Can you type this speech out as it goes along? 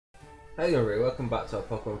Hey everybody, welcome back to our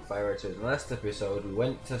Pokemon Fire Red Series. In the last episode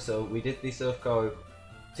we did the Silph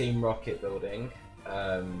Team Rocket building,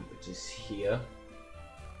 which is here,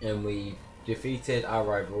 and we defeated our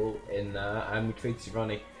rival in there, and we defeated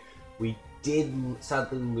Ronnie. We did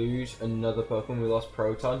sadly lose another Pokemon. We lost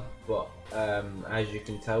Proton, but as you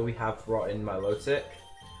can tell, we have Rotten Milotic.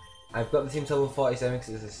 I've got the team to level 47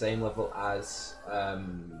 because it's the same level as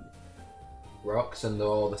Rocks, and they're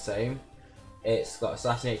all the same. It's got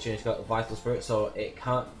Assassination, it's got Vital Spirit, so it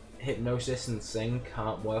can't Hypnosis and Sing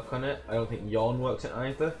can't work on it. I don't think Yawn works it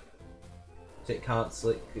either, so it can't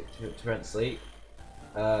sleep to prevent sleep.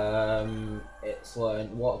 It's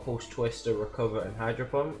learned Water Pulse, Twister, Recover, and Hydro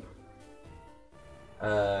Pump.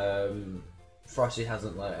 Frosty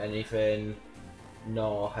hasn't learned anything,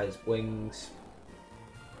 nor has Wings,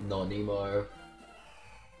 nor Nemo.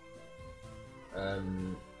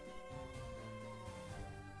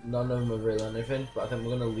 None of them have really learned anything, but I think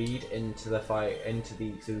we're going to lead into the fight,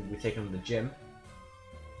 so we're taking on the gym,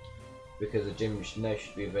 because the gym now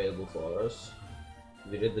should be available for us.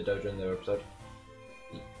 We did the dojo in the episode,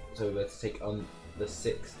 so we're going to take on the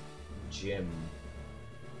 6th gym.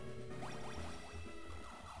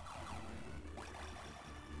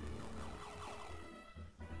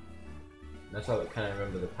 That's how I kind of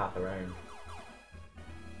remember the path around.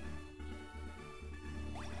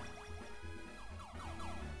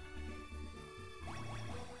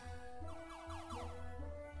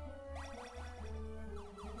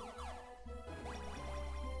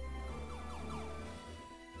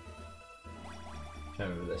 I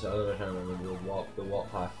don't remember this. I was trying to remember the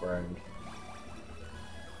walk path around.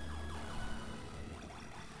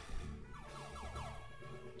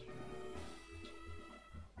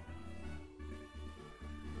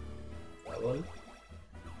 That one.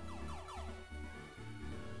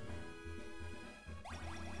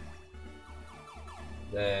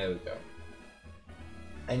 There we go.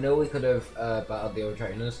 I know we could have battled the other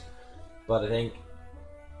trainers, but I think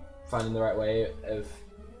finding the right way of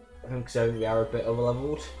considering we are a bit over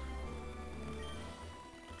leveled,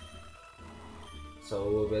 so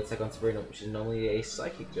we'll be able to take on Sabrina, which is normally a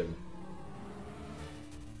psychic gym.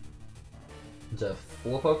 It's a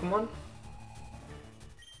 4 Pokemon.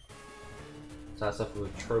 So that's off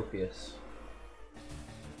with Tropius.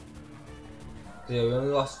 So yeah, we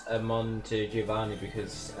only lost Mon to Giovanni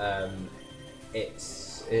because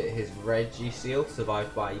his Reggie Seal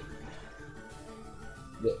survived by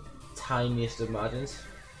the tiniest of margins.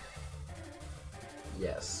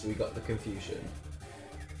 Yes, we got the confusion.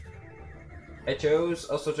 I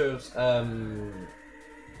also chose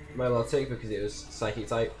Milotic because it was Psychic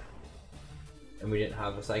type, and we didn't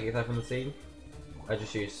have a Psychic type on the team. I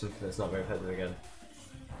just used something that's not very effective again.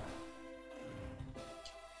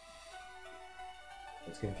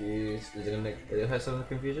 It's confused. Is it have some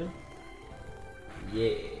confusion?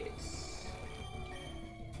 Yes.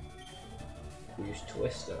 We use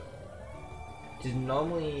Twister. Which is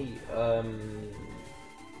normally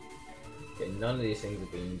none of these things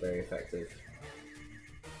have been very effective.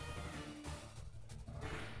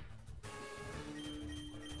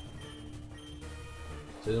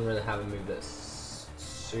 So it doesn't really have a move that's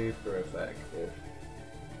super effective.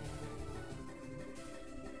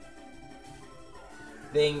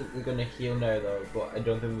 I think we're gonna heal now though, but I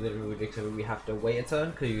don't think we're gonna move it because we have to wait a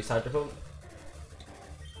turn because you use Hydro Pump.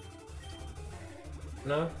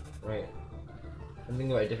 No? Wait. I'm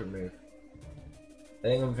thinking about a different move. I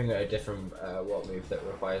think I'm thinking about a different what move that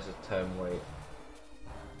requires a turn wait.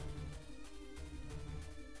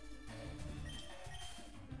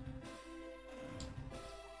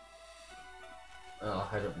 Oh,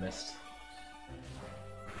 I don't missed.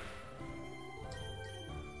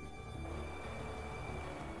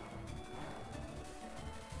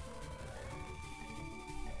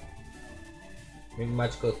 I think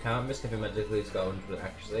Magicals can't miss because Magicals go under it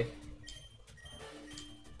actually.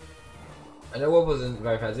 I know what wasn't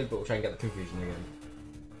very fancy, but we'll try and get the confusion again.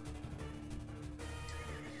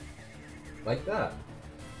 Like that.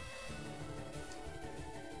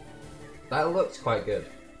 That looks quite good.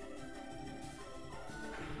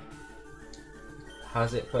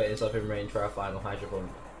 Has it put itself in range for our final Hydro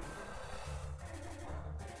Pump?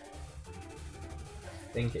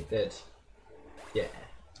 I think it did. Yeah.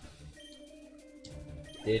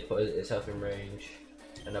 It did put itself in range.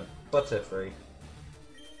 And a Butterfree.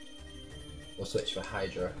 We'll switch for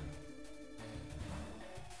Hydra.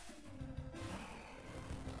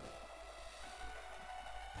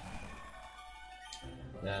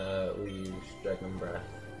 We use Dragon Breath.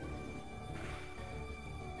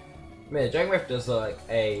 I mean, Dragon Breath does like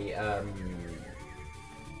a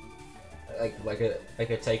like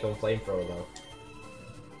a take on Flamethrower though.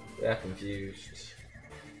 Yeah, confused.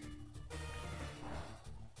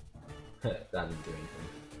 That didn't do anything.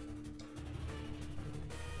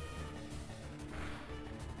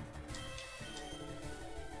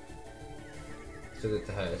 So good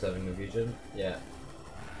to hurt us having confusion? Yeah.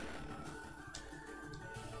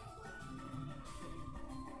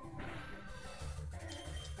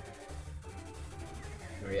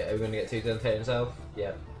 Are we gonna get 2 turns hit himself?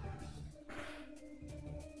 Yeah.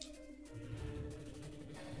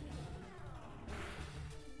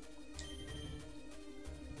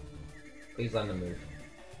 Please land a move.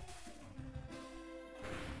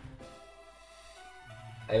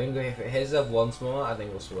 I think if it hits up once more, I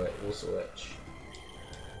think we'll switch.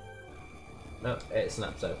 No, it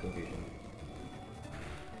snaps out of confusion.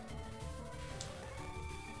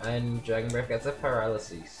 And Dragon Breath gets a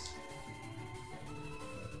paralysis.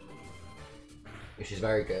 Which is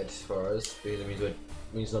very good for us, because it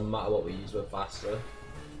means no matter what we use, we're faster.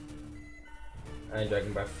 And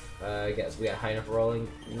Dragon Breath we get high enough rolling,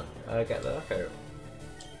 get there. Okay.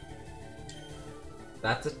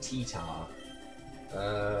 That's a T-Tar.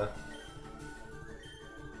 We're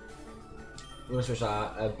gonna switch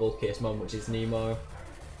our bulkiest one, which is Nemo.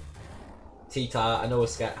 T-Tar, I know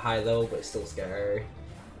it's high level, but it's still scary.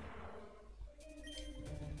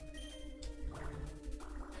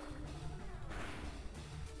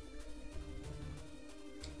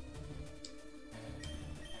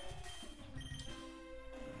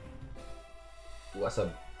 What's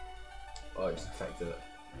a... Oh, it just affected it.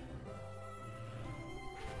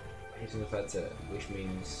 It doesn't affect it, which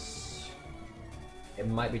means... It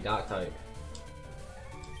might be Dark type.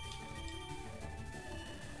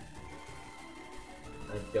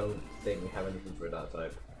 I don't think we have anything for a Dark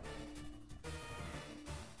type.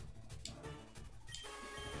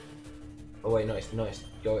 Oh wait, no, it's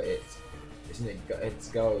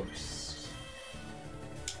Ghost.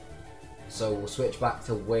 So we'll switch back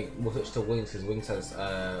to Wing. We'll switch to Wings because Wings has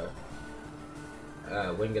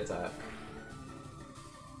Wing attack.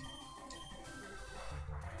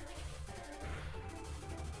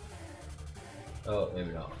 Oh,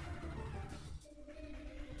 maybe not.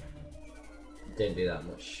 Didn't do that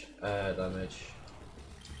much damage.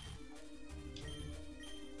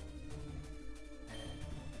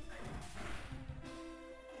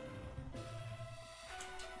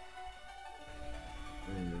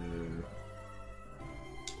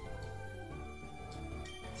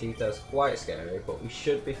 That's quite scary, but we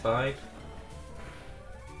should be fine.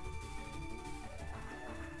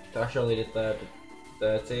 Dash only did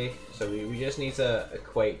 30, so we just need to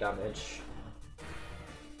equate damage.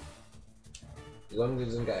 As long as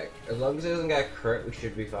it doesn't get a crit, we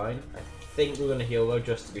should be fine. I think we're gonna heal though,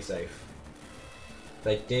 just to be safe.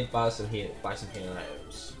 They did buy some healing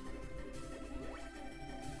items.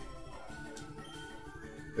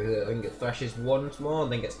 Because I think it thrashes once more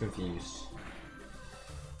and then gets confused.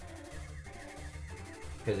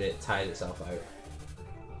 Because it ties itself out.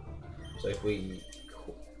 So if we...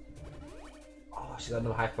 Oh, she's got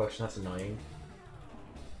no high potion, that's annoying.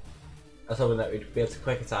 I was hoping that we'd be able to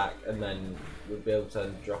quick attack and then we'd be able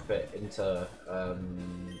to drop it into...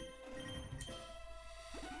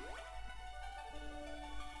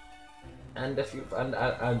 and a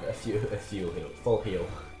few heal, full heal.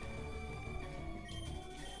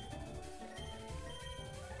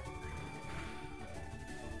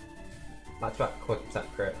 Back to back quick attack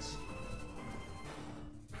crits.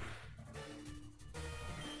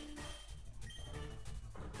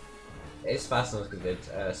 It's fast enough because it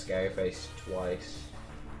did Scary Face twice.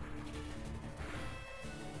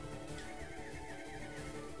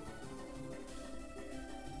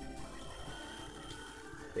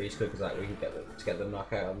 As quick as that, we can get the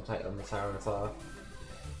knockout on the Tyranitar.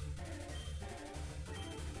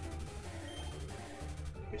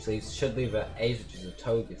 Which should leave an Ace, which is a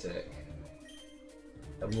Togetic.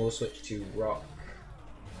 And we'll switch to Rock.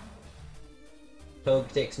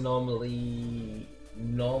 Togetic's normally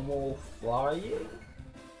normal flying.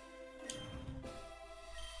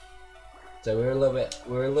 So we're a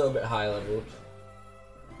little bit high leveled.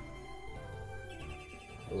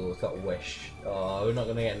 Oh, it's got Wish. Oh, we're not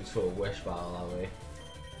gonna get into a Wish battle, are we?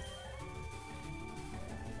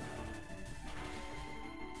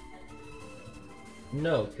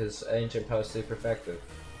 No, because Ancient Power is super effective.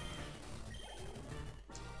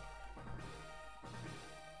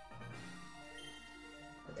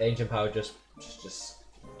 Ancient Power just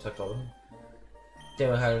took all of them.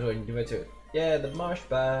 Damn, how do I do it too? Yeah, the Marsh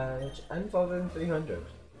Badge and 4,300.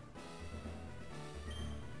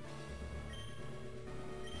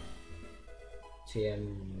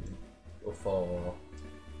 TM for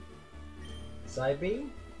Psybeam.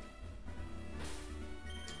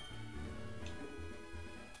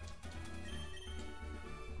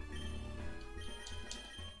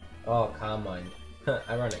 Oh, Calm Mind.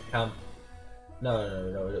 Ironic. Calm.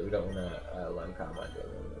 No, we don't want to learn Calm Mind.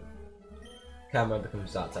 Calm Mind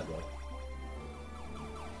becomes Dark type one.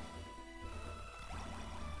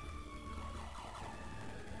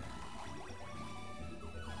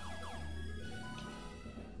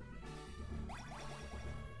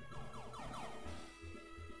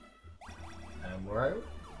 And we're out.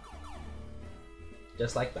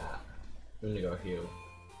 Just like that. I'm gonna go heal.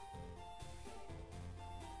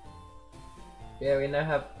 Yeah, we now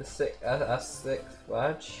have the sixth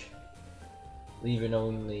badge, leaving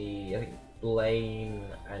only I think Blaine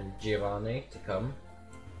and Giovanni to come.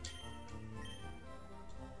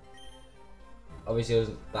 Obviously, it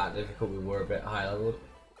wasn't that difficult. We were a bit high leveled.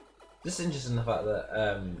 Just interesting the fact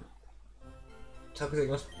that Toxic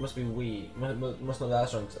must be weak, must not be that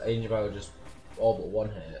strong. Because Angel Power just all but one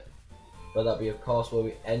hit. But that'll be, of course, where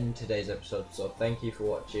we end today's episode. So thank you for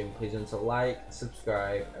watching. Please don't forget to like,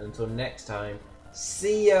 subscribe, and until next time,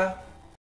 see ya!